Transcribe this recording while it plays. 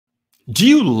Do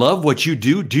you love what you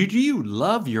do? Do you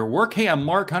love your work? Hey, I'm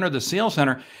Mark Hunter, the Sales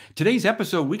Hunter. Today's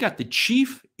episode, we got the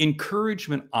Chief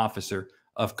Encouragement Officer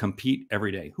of Compete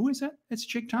Every Day. Who is that? It's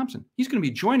Jake Thompson. He's going to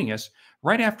be joining us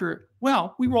right after,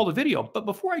 well, we roll the video. But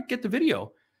before I get the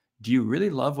video, do you really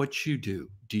love what you do?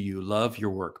 Do you love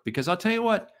your work? Because I'll tell you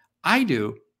what, I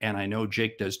do, and I know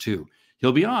Jake does too.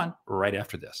 He'll be on right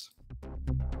after this.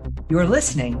 You're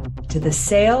listening to the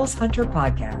Sales Hunter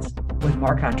Podcast with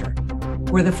Mark Hunter,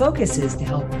 where the focus is to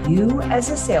help you as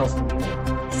a sales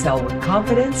leader sell with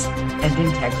confidence and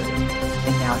integrity.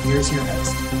 And now here's your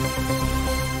host.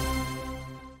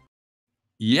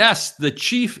 Yes, the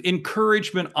Chief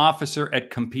Encouragement Officer at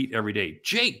Compete Every Day.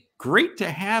 Jake, great to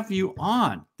have you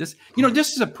on. This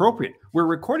is appropriate. We're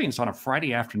recording this on a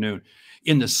Friday afternoon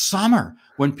in the summer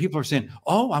when people are saying,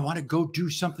 oh, I want to go do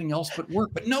something else but work.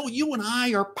 But no, you and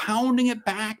I are pounding it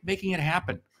back, making it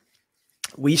happen.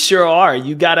 We sure are.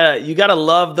 You gotta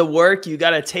love the work. You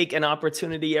gotta take an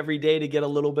opportunity every day to get a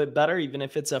little bit better, even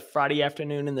if it's a Friday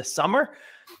afternoon in the summer.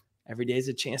 Every day is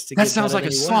a chance to get better. That sounds like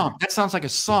a song. That sounds like a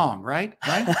song, right?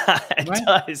 It right?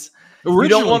 does. Originally, you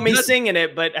don't want me singing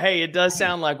it, but hey, it does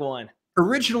sound like one.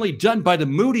 Originally done by the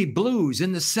Moody Blues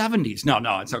in the 70s.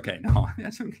 No, it's okay. No,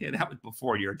 that's okay. That was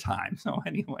before your time. So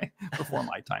anyway, before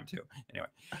my time too. Anyway,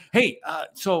 hey,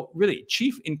 so really,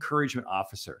 Chief Encouragement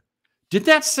Officer. Did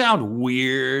that sound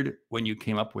weird when you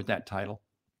came up with that title?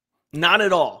 Not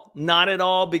at all. Not at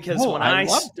all. Because when I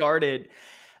started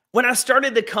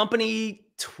the company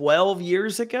 12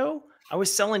 years ago, I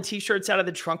was selling t-shirts out of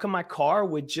the trunk of my car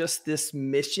with just this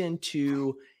mission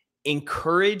to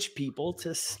encourage people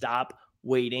to stop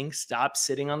waiting, stop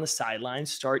sitting on the sidelines,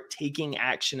 start taking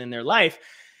action in their life.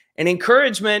 And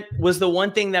encouragement was the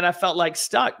one thing that I felt like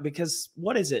stuck, because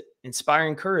what is it?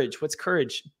 Inspiring courage. What's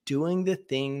courage? Doing the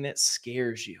thing that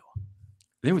scares you.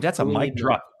 That's a mic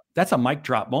drop. That's a mic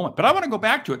drop moment. But I want to go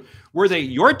back to it. Were they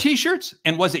your t-shirts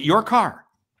and was it your car?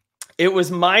 It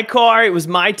was my car. It was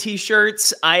my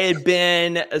t-shirts. I had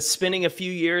been spending a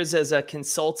few years as a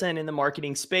consultant in the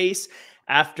marketing space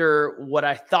after what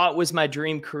I thought was my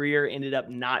dream career ended up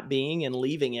not being, and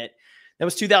leaving it. That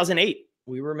was 2008.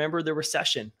 We remember the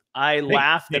recession. I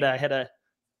laughed that I had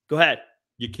go ahead.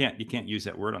 You can't use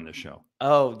that word on this show.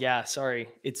 Oh yeah. Sorry.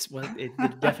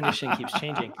 The definition keeps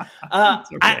changing.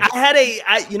 Okay.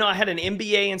 I had an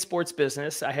MBA in sports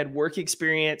business. I had work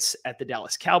experience at the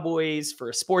Dallas Cowboys for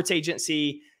a sports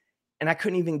agency, and I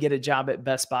couldn't even get a job at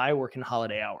Best Buy working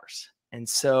holiday hours. And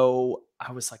so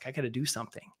I was like, I got to do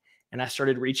something. And I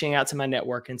started reaching out to my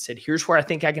network and said, here's where I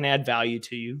think I can add value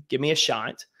to you. Give me a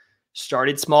shot.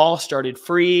 Started small, started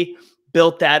free,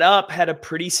 built that up, had a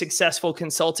pretty successful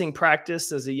consulting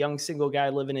practice as a young single guy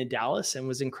living in Dallas, and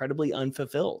was incredibly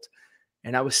unfulfilled.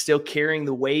 And I was still carrying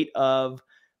the weight of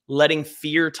letting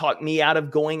fear talk me out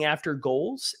of going after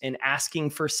goals and asking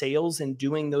for sales and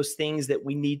doing those things that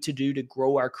we need to do to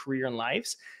grow our career and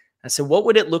lives. I said, what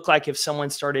would it look like if someone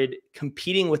started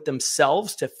competing with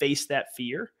themselves to face that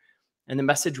fear? And the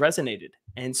message resonated.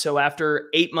 And so after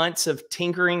 8 months of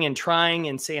tinkering and trying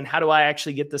and saying, how do I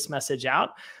actually get this message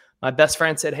out? My best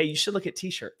friend said, hey, you should look at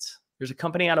t-shirts. There's a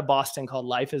company out of Boston called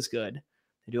Life is Good.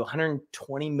 They do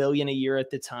 120 million a year at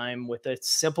the time with a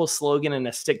simple slogan and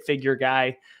a stick figure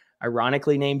guy,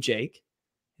 ironically named Jake.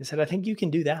 He said, I think you can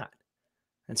do that.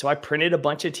 And so I printed a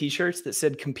bunch of t-shirts that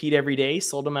said Compete Every Day,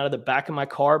 sold them out of the back of my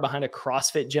car behind a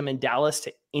CrossFit gym in Dallas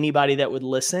to anybody that would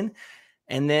listen.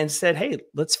 And then said, hey,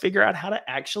 let's figure out how to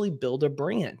actually build a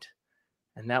brand.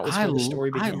 And that was where the story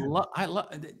began. I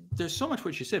love. There's so much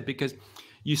what you said, because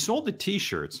you sold the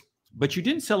t-shirts, but you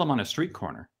didn't sell them on a street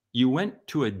corner. You went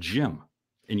to a gym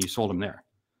and you sold them there.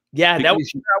 Yeah, that was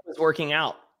where I was working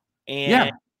out. And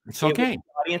yeah, it's okay. It was an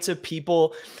audience of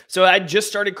people. So I just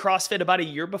started CrossFit about a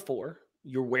year before.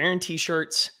 You're wearing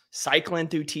t-shirts, cycling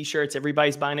through t-shirts.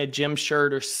 Everybody's buying a gym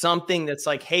shirt or something that's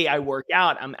like, hey, I work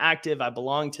out, I'm active, I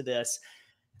belong to this.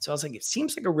 So I was like, it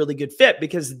seems like a really good fit,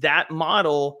 because that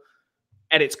model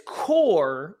at its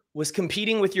core was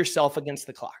competing with yourself against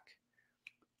the clock.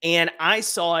 And I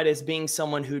saw it as being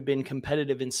someone who'd been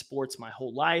competitive in sports my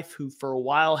whole life, who for a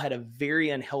while had a very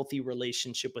unhealthy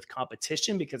relationship with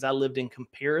competition, because I lived in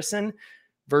comparison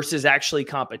versus actually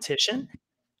competition.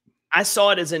 I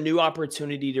saw it as a new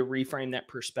opportunity to reframe that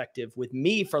perspective with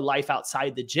me for life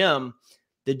outside the gym.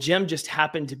 The gym just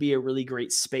happened to be a really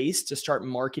great space to start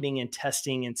marketing and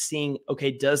testing and seeing,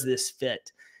 okay, does this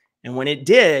fit? And when it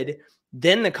did,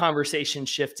 then the conversation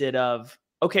shifted of,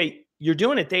 okay, you're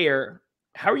doing it there.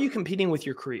 How are you competing with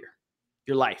your career,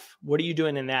 your life? What are you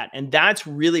doing in that? And that's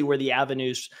really where the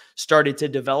avenues started to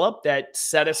develop that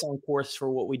set us on course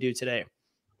for what we do today.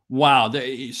 Wow.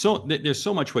 There's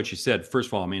so much what you said. First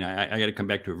of all, I mean, I got to come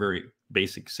back to a very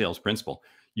basic sales principle.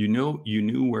 You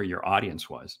knew where your audience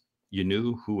was. You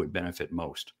knew who would benefit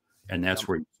most. And that's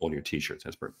where you sold your t-shirts.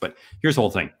 That's perfect. But here's the whole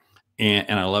thing.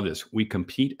 And I love this. We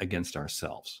compete against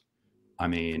ourselves. I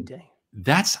mean,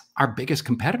 that's our biggest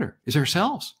competitor is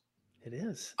ourselves. It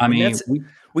is. I mean,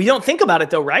 we don't think about it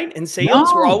though, right? In sales,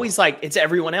 we're always like, it's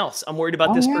everyone else. I'm worried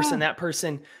about this person, that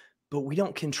person, but we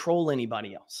don't control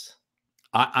anybody else.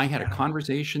 I had a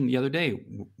conversation the other day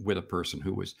with a person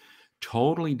who was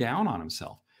totally down on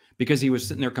himself because he was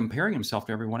sitting there comparing himself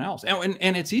to everyone else.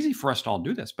 And it's easy for us to all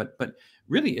do this, but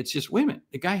really it's just, wait a minute,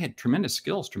 the guy had tremendous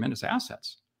skills, tremendous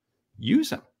assets. Use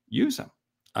them.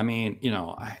 I mean,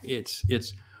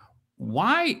 it's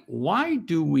why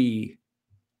do we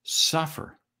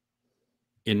suffer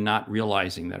in not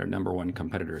realizing that our number one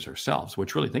competitor is ourselves,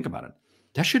 which really think about it,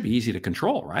 that should be easy to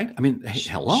control, right? I mean,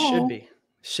 hello.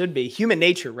 Should be human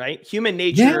nature, right? Human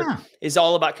nature is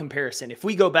all about comparison. If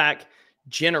we go back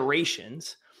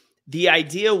generations, the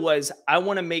idea was, I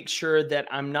want to make sure that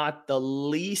I'm not the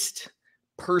least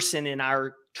person in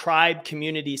our tribe,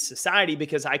 community, society,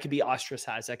 because I could be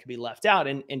ostracized, I could be left out.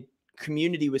 And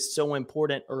community was so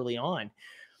important early on.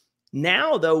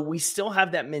 Now, though, we still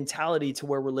have that mentality to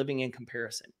where we're living in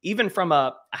comparison. Even from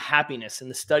a happiness and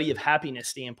the study of happiness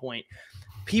standpoint,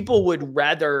 people would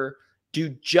rather do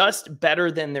just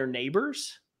better than their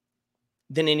neighbors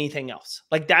than anything else.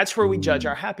 Like that's where we judge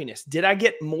our happiness. Did I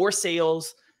get more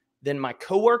sales than my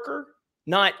coworker?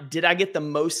 Not did I get the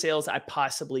most sales I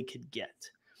possibly could get?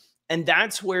 And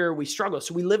that's where we struggle.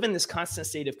 So we live in this constant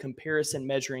state of comparison,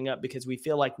 measuring up because we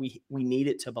feel like we need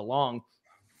it to belong.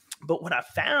 But what I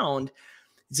found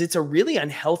is it's a really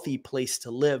unhealthy place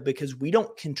to live because we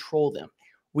don't control them.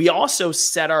 We also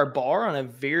set our bar on a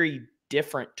very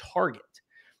different target.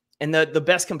 And the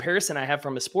best comparison I have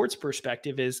from a sports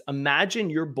perspective is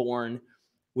imagine you're born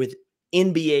with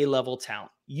NBA level talent.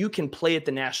 You can play at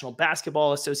the National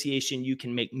Basketball Association. You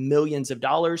can make millions of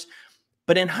dollars.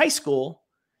 But in high school,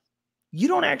 you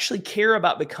don't actually care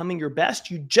about becoming your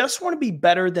best. You just want to be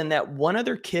better than that one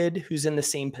other kid who's in the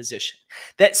same position.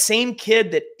 That same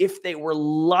kid that, if they were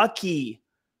lucky,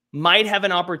 might have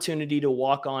an opportunity to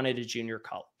walk on at a junior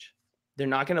college. They're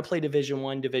not going to play Division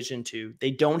I, Division II.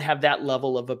 They don't have that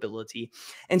level of ability.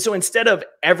 And so instead of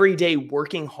every day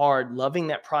working hard, loving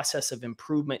that process of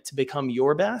improvement to become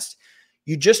your best,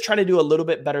 you just try to do a little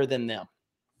bit better than them.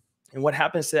 And what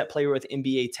happens to that player with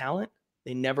NBA talent?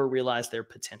 They never realize their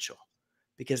potential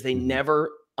because they never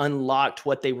unlocked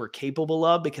what they were capable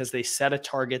of because they set a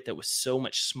target that was so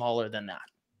much smaller than that.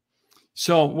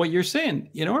 So what you're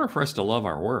saying, in order for us to love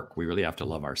our work, we really have to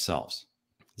love ourselves.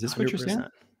 Is this 100%. What you're saying?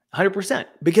 100%,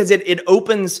 because it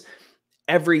opens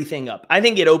everything up. I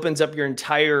think it opens up your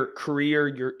entire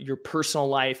career, your personal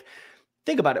life.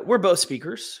 Think about it. We're both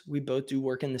speakers. We both do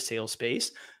work in the sales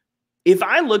space. If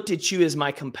I looked at you as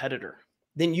my competitor,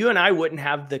 then you and I wouldn't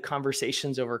have the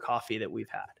conversations over coffee that we've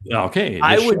had. Okay.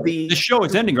 The show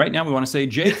is ending right now. We want to say,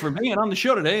 Jake, for being on the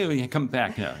show today, we come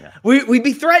back. Yeah. We'd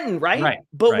be threatened, right? Right.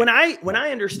 But when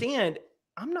I understand,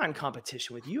 I'm not in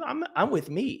competition with you. I'm with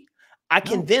me. I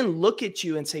can then look at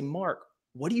you and say, Mark,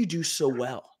 what do you do so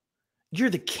well? You're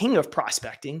the king of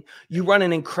prospecting. You run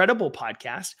an incredible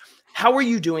podcast. How are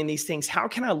you doing these things? How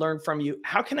can I learn from you?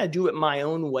 How can I do it my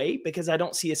own way? Because I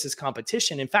don't see us as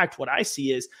competition. In fact, what I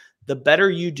see is the better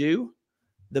you do,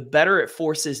 the better it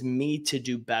forces me to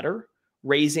do better,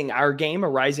 raising our game. A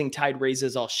rising tide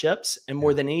raises all ships. And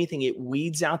more than anything, it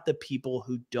weeds out the people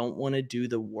who don't want to do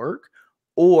the work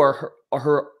or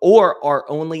are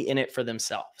only in it for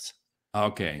themselves.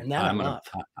 Okay. And that I'm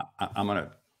going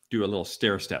to do a little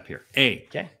stair step here.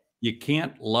 You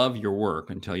can't love your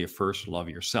work until you first love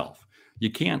yourself. You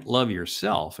can't love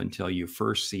yourself until you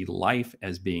first see life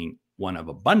as being one of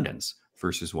abundance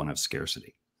versus one of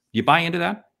scarcity. You buy into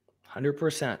that?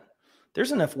 100%.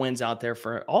 There's enough wins out there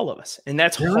for all of us. And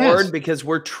that's hard because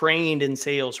we're trained in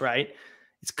sales, right?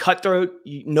 It's cutthroat.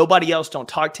 Nobody else, don't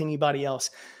talk to anybody else.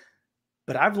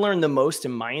 But I've learned the most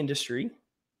in my industry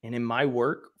and in my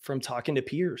work from talking to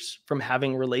peers, from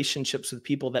having relationships with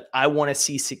people that I want to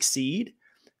see succeed,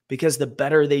 because the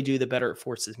better they do, the better it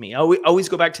forces me. I always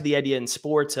go back to the idea in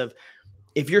sports of,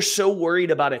 if you're so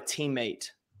worried about a teammate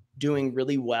doing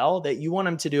really well that you want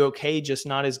them to do okay, just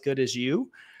not as good as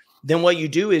you, then what you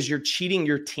do is you're cheating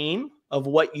your team of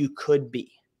what you could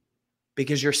be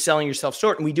because you're selling yourself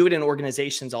short. And we do it in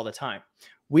organizations all the time.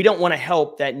 We don't want to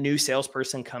help that new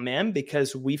salesperson come in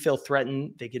because we feel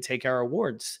threatened they could take our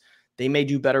awards. They may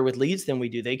do better with leads than we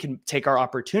do. They can take our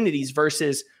opportunities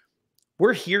versus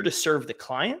we're here to serve the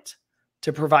client.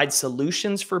 to provide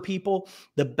solutions for people,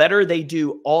 the better they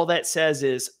do. All that says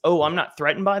is, oh, I'm not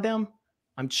threatened by them.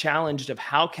 I'm challenged of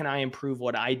how can I improve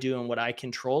what I do and what I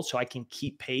control so I can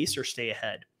keep pace or stay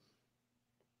ahead.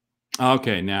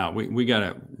 Okay, now we got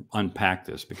to unpack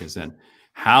this, because then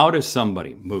how does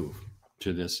somebody move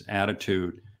to this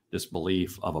attitude, this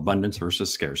belief of abundance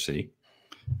versus scarcity,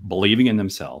 believing in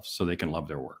themselves so they can love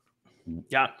their work?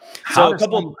 Yeah. How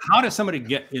does somebody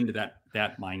get into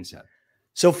that mindset?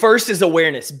 So first is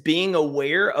awareness, being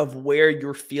aware of where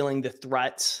you're feeling the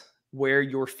threats, where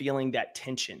you're feeling that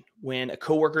tension. When a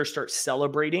coworker starts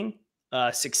celebrating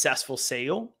a successful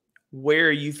sale, where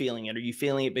are you feeling it? Are you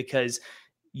feeling it because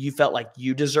you felt like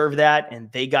you deserve that and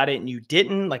they got it and you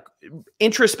didn't? Like,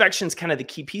 introspection is kind of the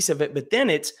key piece of it. But then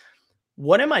it's,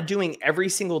 what am I doing every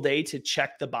single day to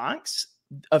check the box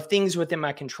of things within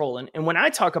my control? And when I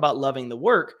talk about loving the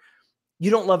work, you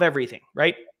don't love everything,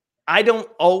 right? I don't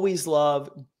always love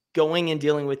going and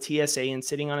dealing with TSA and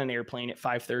sitting on an airplane at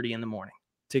 5:30 in the morning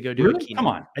to go do a keynote. Come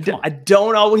on. I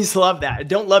don't always love that. I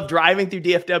don't love driving through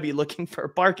DFW looking for a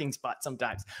parking spot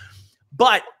sometimes.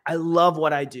 But I love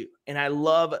what I do. And I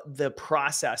love the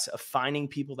process of finding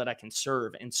people that I can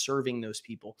serve and serving those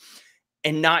people.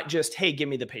 And not just, hey, give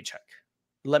me the paycheck.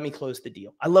 Let me close the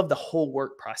deal. I love the whole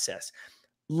work process.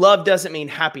 Love doesn't mean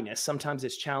happiness. Sometimes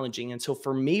it's challenging. And so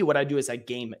for me, what I do is I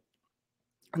game it.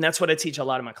 And that's what I teach a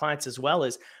lot of my clients as well,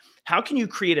 is how can you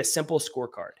create a simple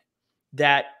scorecard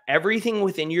that everything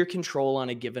within your control on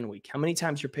a given week, how many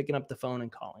times you're picking up the phone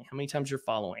and calling, how many times you're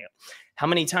following up, how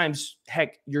many times,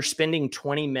 heck, you're spending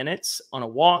 20 minutes on a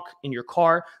walk in your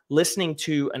car, listening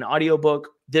to an audiobook,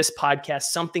 this podcast,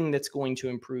 something that's going to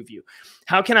improve you.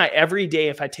 How can I every day,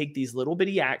 if I take these little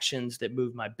bitty actions that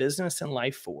move my business and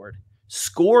life forward,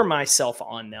 score myself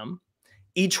on them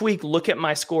each week, look at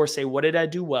my score, say, what did I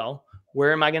do well?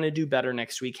 Where am I going to do better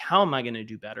next week? How am I going to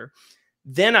do better?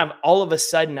 Then all of a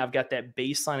sudden, I've got that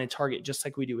baseline and target, just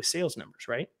like we do with sales numbers,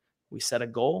 right? We set a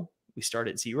goal. We start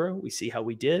at 0. We see how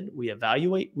we did. We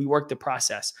evaluate. We work the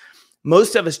process.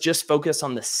 Most of us just focus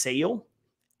on the sale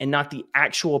and not the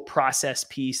actual process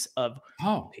piece of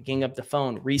picking up the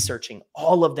phone, researching,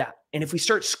 all of that. And if we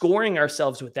start scoring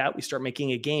ourselves with that, we start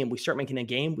making a game. We start making a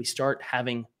game. We start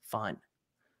having fun.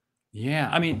 Yeah.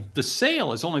 I mean, the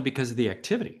sale is only because of the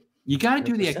activity. You got to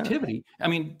do the activity. I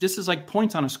mean, this is like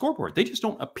points on a scoreboard. They just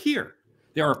don't appear.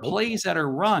 There are plays that are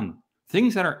run,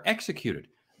 things that are executed.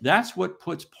 That's what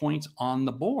puts points on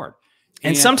the board.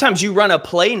 And sometimes you run a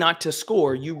play not to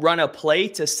score. You run a play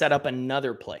to set up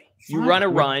another play. You run a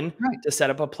run to set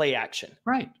up a play action.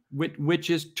 Right. Which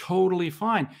is totally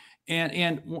fine.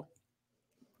 And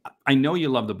I know you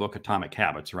love the book Atomic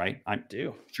Habits, right? I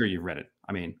do. Sure you've read it.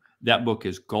 I mean, that book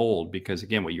is gold, because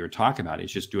again, what you were talking about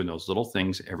is just doing those little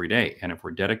things every day. And if we're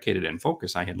dedicated and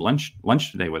focused, I had lunch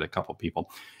today with a couple of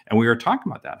people, and we were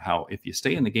talking about that, how if you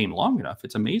stay in the game long enough,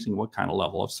 it's amazing what kind of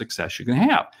level of success you can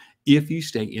have if you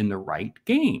stay in the right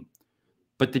game.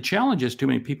 But the challenge is too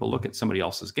many people look at somebody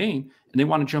else's game and they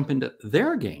want to jump into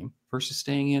their game versus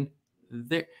staying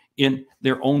in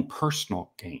their own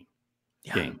personal game.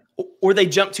 Or they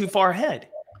jump too far ahead.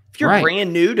 If you're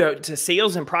brand new to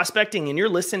sales and prospecting and you're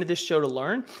listening to this show to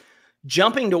learn,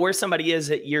 jumping to where somebody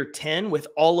is at year 10 with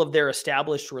all of their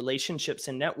established relationships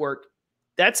and network,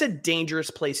 that's a dangerous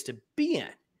place to be in,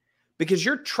 because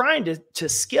you're trying to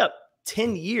skip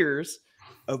 10 years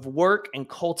of work and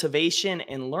cultivation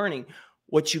and learning.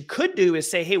 What you could do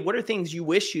is say, hey, what are things you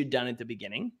wish you'd done at the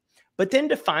beginning? But then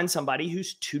to find somebody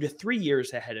who's 2 to 3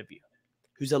 years ahead of you,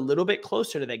 who's a little bit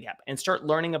closer to that gap, and start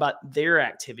learning about their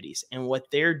activities and what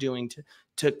they're doing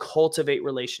to cultivate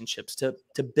relationships,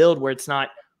 to build where it's not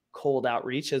cold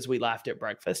outreach, as we laughed at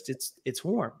breakfast. It's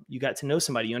warm. You got to know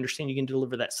somebody. You understand you can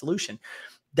deliver that solution.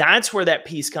 That's where that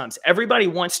piece comes. Everybody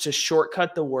wants to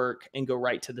shortcut the work and go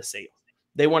right to the sale.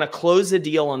 They want to close the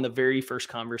deal on the very first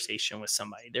conversation with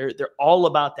somebody. They're all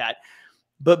about that.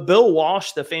 But Bill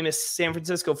Walsh, the famous San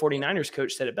Francisco 49ers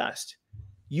coach, said it best.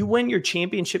 You win your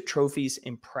championship trophies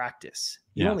in practice.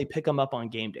 You only pick them up on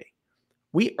game day.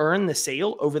 We earn the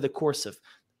sale over the course of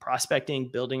prospecting,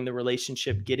 building the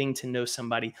relationship, getting to know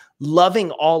somebody,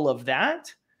 loving all of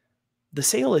that. The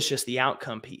sale is just the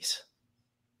outcome piece.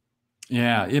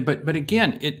 Yeah, but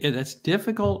again, it's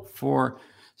difficult for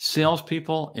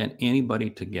salespeople and anybody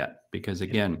to get, because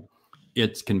again,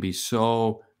 it can be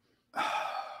so.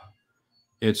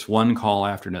 It's one call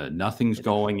after another. Nothing's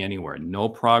going anywhere. No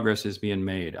progress is being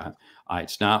made.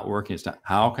 It's not working. It's not.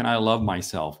 How can I love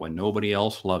myself when nobody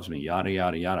else loves me? Yada,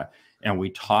 yada, yada. And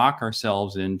we talk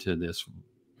ourselves into this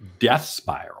death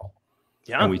spiral.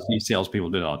 Yeah. And we see salespeople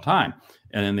do it all the time.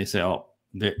 And then they say, oh,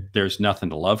 there's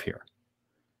nothing to love here.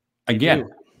 Again,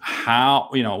 How,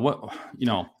 what,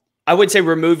 I would say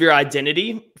remove your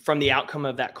identity from the outcome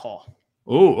of that call.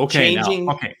 Oh, okay. Changing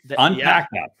Now, okay. Unpack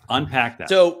that. Unpack that.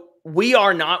 So we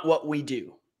are not what we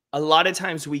do. A lot of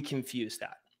times we confuse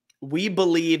that. We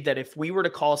believe that if we were to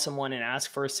call someone and ask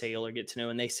for a sale or get to know,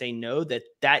 and they say no,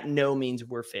 that no means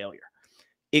we're failure.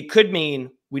 It could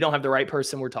mean we don't have the right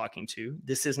person we're talking to.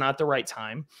 This is not the right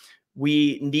time.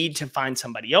 We need to find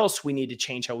somebody else. We need to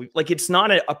change how it's not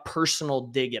a personal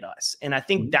dig at us. And I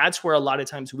think that's where a lot of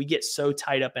times we get so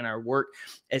tied up in our work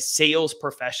as sales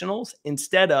professionals,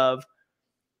 instead of,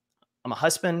 I'm a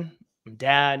husband, I'm a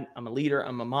dad, I'm a leader,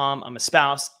 I'm a mom, I'm a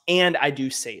spouse, and I do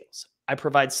sales. I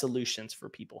provide solutions for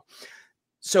people.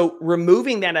 So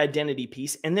removing that identity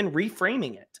piece and then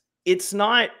reframing it. It's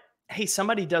not, hey,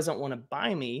 somebody doesn't want to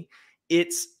buy me.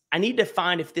 It's, I need to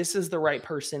find if this is the right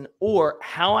person, or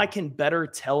how I can better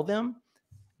tell them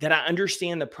that I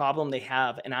understand the problem they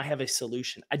have and I have a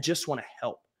solution. I just want to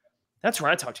help. That's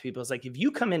where I talk to people. It's like, if you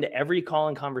come into every call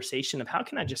and conversation of how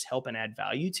can I just help and add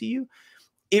value to you,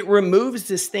 it removes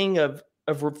this thing of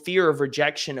fear of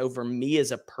rejection over me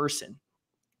as a person.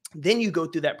 Then you go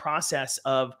through that process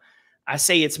of, I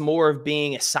say it's more of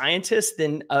being a scientist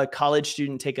than a college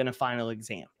student taking a final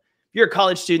exam. If you're a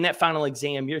college student, that final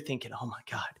exam, you're thinking, oh my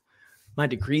God, my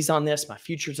degree's on this, my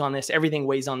future's on this, everything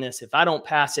weighs on this. If I don't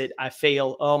pass it, I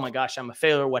fail. Oh my gosh, I'm a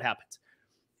failure. What happens?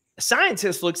 A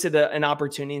scientist looks at an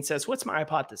opportunity and says, what's my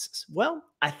hypothesis? Well,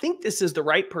 I think this is the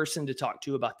right person to talk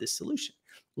to about this solution.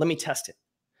 Let me test it.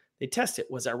 They test it.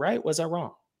 Was I right? Was I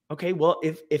wrong? Okay, well,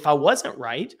 if I wasn't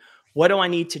right, what do I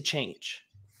need to change?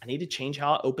 I need to change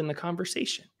how I open the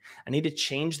conversation. I need to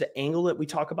change the angle that we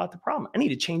talk about the problem. I need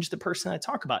to change the person I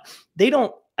talk about. They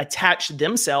don't attach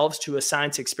themselves to a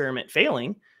science experiment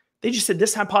failing. They just said,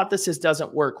 this hypothesis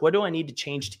doesn't work. What do I need to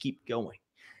change to keep going?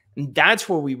 And that's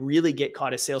where we really get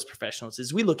caught as sales professionals,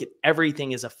 is we look at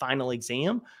everything as a final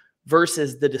exam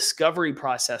versus the discovery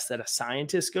process that a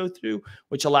scientist go through,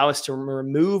 which allow us to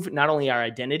remove not only our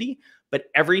identity, but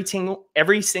every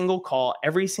single call,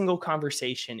 every single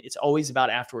conversation, it's always about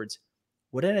afterwards.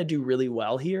 What did I do really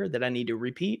well here that I need to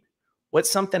repeat? What's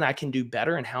something I can do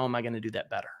better, and how am I going to do that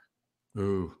better?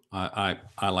 Ooh, I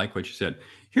like what you said.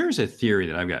 Here's a theory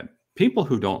that I've got. People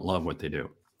who don't love what they do,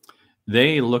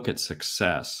 they look at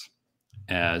success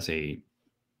as a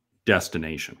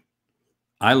destination.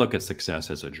 I look at success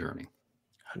as a journey.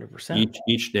 100%.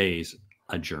 Each day is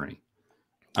a journey.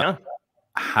 Yeah.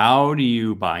 How do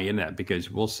you buy in that?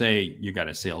 Because we'll say you got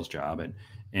a sales job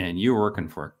and you're working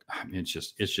for, it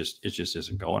just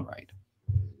isn't going right.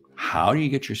 How do you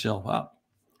get yourself up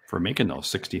for making those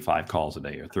 65 calls a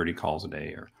day or 30 calls a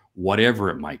day or whatever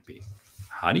it might be?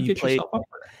 How do you get yourself up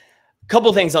for that? A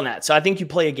couple things on that. So I think you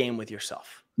play a game with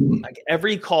yourself. Like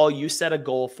every call, you set a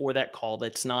goal for that call.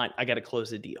 That's not, I got to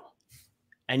close a deal.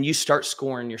 And you start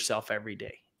scoring yourself every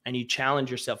day, and you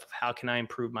challenge yourself of how can I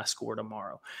improve my score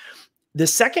tomorrow? The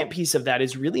second piece of that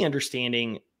is really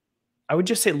understanding, I would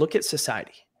just say, look at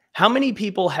society. How many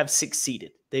people have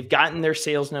succeeded? They've gotten their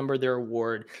sales number, their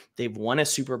award. They've won a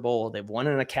Super Bowl. They've won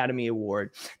an Academy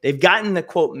Award. They've gotten the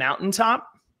quote mountaintop,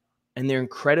 and they're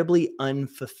incredibly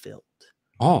unfulfilled.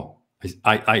 Oh,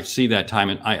 I see that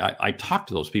time. And I talk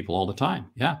to those people all the time.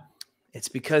 Yeah. It's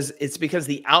because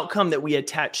the outcome that we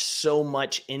attach so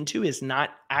much into is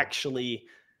not actually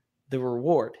the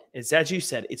reward. It's, as you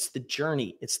said, it's the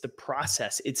journey. It's the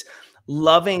process. It's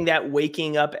loving that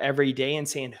waking up every day and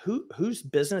saying, whose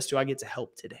business do I get to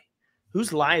help today?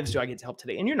 Whose lives do I get to help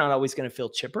today? And you're not always going to feel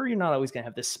chipper. You're not always going to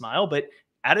have this smile, but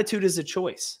attitude is a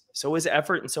choice. So is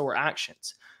effort, and so are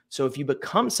actions. So if you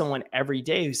become someone every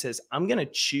day who says, I'm going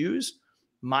to choose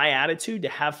my attitude to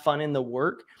have fun in the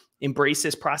work, embrace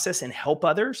this process, and help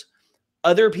others,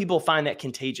 other people find that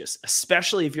contagious,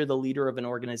 especially if you're the leader of an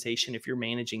organization, if you're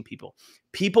managing people.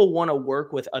 People want to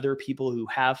work with other people who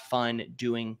have fun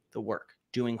doing the work,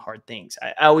 doing hard things.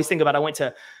 I always think about, I went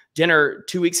to dinner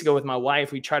 2 weeks ago with my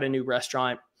wife. We tried a new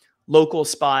restaurant, local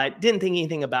spot, didn't think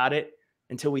anything about it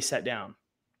until we sat down.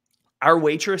 Our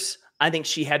waitress, I think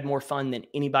she had more fun than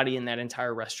anybody in that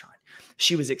entire restaurant.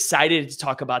 She was excited to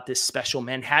talk about this special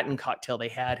Manhattan cocktail they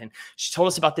had. And she told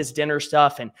us about this dinner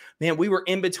stuff. And man, we were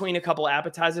in between a couple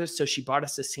appetizers. So she brought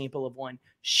us a sample of one.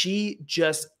 She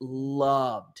just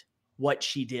loved what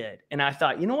she did. And I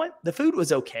thought, you know what? The food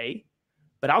was okay,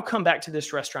 but I'll come back to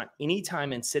this restaurant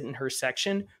anytime and sit in her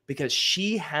section because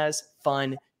she has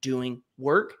fun doing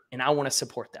work. And I want to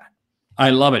support that.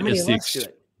 I love it.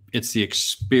 It's the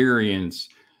experience.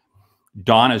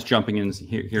 Donna's jumping in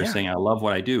here saying, I love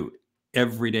what I do.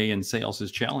 Every day in sales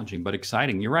is challenging, but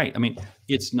exciting. You're right. I mean,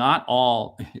 it's not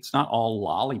all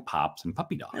lollipops and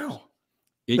puppy dogs. No,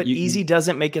 but easy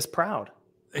doesn't make us proud.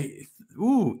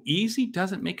 Ooh, easy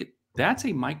doesn't make it. That's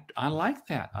a mic. I like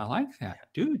that. I like that,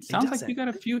 dude. Sounds like you got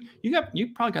a few.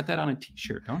 You probably got that on a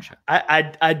t-shirt, don't you?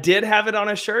 I did have it on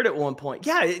a shirt at one point.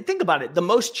 Yeah, think about it. The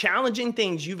most challenging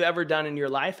things you've ever done in your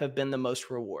life have been the most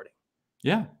rewarding.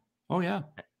 Yeah. Oh yeah.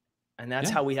 And that's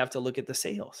how we have to look at the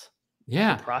sales.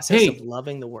 Yeah. The process of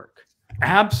loving the work.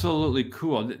 Absolutely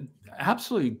cool.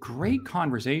 Absolutely great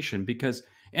conversation because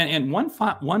and one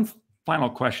final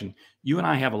question. You and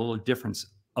I have a little difference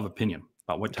of opinion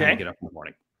about what time to get up in the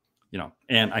morning.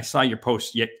 And I saw your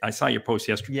post. I saw your post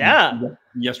yesterday.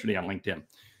 Yesterday on LinkedIn,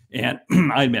 and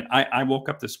I admit I woke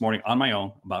up this morning on my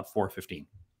own about 4:15,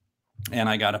 and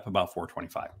I got up about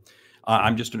 4:25.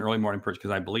 I'm just an early morning person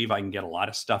because I believe I can get a lot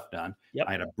of stuff done. Yep.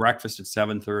 I had a breakfast at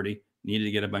 7:30. Needed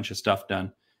to get a bunch of stuff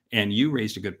done, and you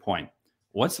raised a good point.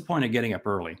 What's the point of getting up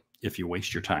early if you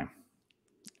waste your time?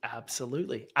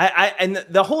 Absolutely. And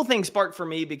the whole thing sparked for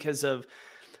me because of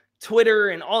Twitter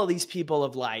and all of these people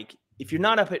of like, if you're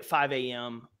not up at 5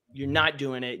 a.m., you're not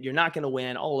doing it. You're not going to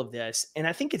win, all of this. And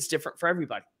I think it's different for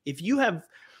everybody. If you have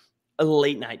a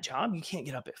late night job, you can't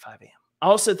get up at 5 a.m. I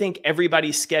also think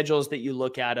everybody's schedules that you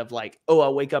look at of like, oh,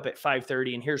 I'll wake up at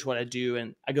 5:30 and here's what I do.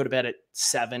 And I go to bed at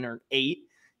 7 or 8.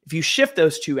 If you shift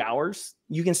those 2 hours,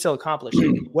 you can still accomplish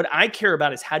it. What I care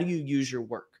about is how do you use your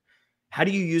work? How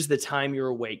do you use the time you're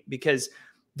awake? Because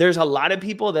there's a lot of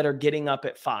people that are getting up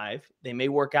at 5. They may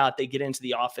work out, they get into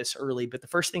the office early, but the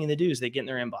first thing they do is they get in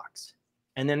their inbox.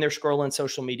 And then they're scrolling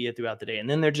social media throughout the day. And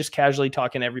then they're just casually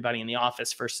talking to everybody in the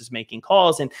office versus making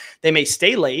calls. And they may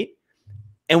stay late.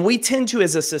 And we tend to,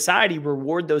 as a society,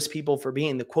 reward those people for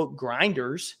being the quote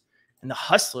grinders and the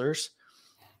hustlers,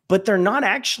 but they're not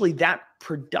actually that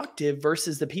productive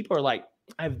versus the people are like,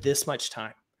 I have this much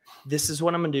time. This is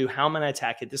what I'm going to do. How am I going to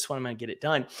attack it? This is what I'm going to get it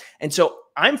done. And so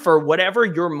I'm for whatever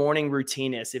your morning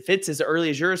routine is. If it's as early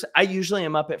as yours, I usually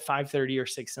am up at 5:30 or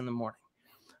 6 in the morning.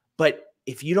 But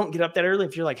if you don't get up that early,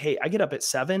 if you're like, hey, I get up at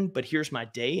 7, but here's my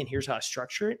day and here's how I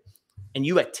structure it, and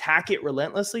you attack it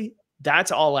relentlessly,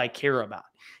 that's all I care about.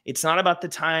 It's not about the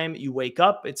time you wake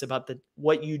up. It's about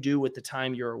what you do with the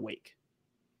time you're awake.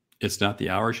 It's not the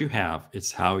hours you have.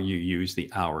 It's how you use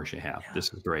the hours you have. Yeah.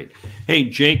 This is great. Hey,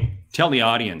 Jake, tell the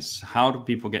audience, how do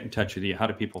people get in touch with you? How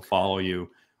do people follow you?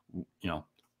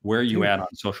 Where are you at on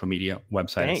social media,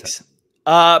 websites?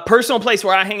 Thanks. Personal place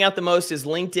where I hang out the most is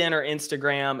LinkedIn or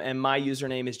Instagram. And my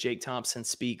username is Jake Thompson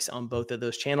Speaks on both of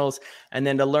those channels. And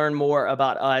then to learn more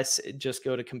about us, just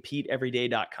go to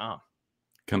competeeveryday.com.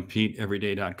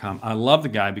 Competeeveryday.com. I love the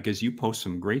guy because you post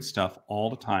some great stuff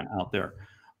all the time out there.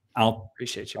 I'll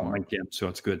appreciate you on LinkedIn, so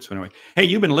it's good. So anyway, hey,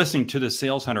 you've been listening to the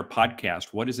Sales Hunter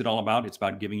podcast. What is it all about? It's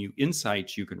about giving you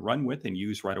insights you can run with and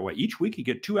use right away. Each week you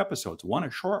get 2 episodes, one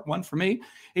a short one for me,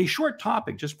 a short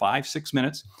topic, just 5-6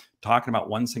 minutes, talking about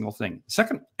one single thing. The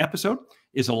second episode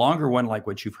is a longer one like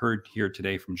what you've heard here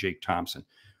today from Jake Thompson.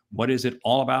 What is it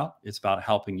all about? It's about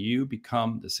helping you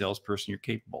become the salesperson you're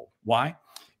capable of. Why?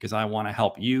 Because I want to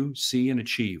help you see and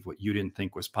achieve what you didn't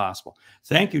think was possible.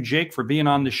 Thank you, Jake, for being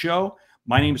on the show.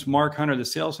 My name is Mark Hunter, the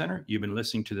Sales Hunter. You've been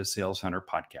listening to the Sales Hunter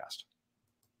podcast.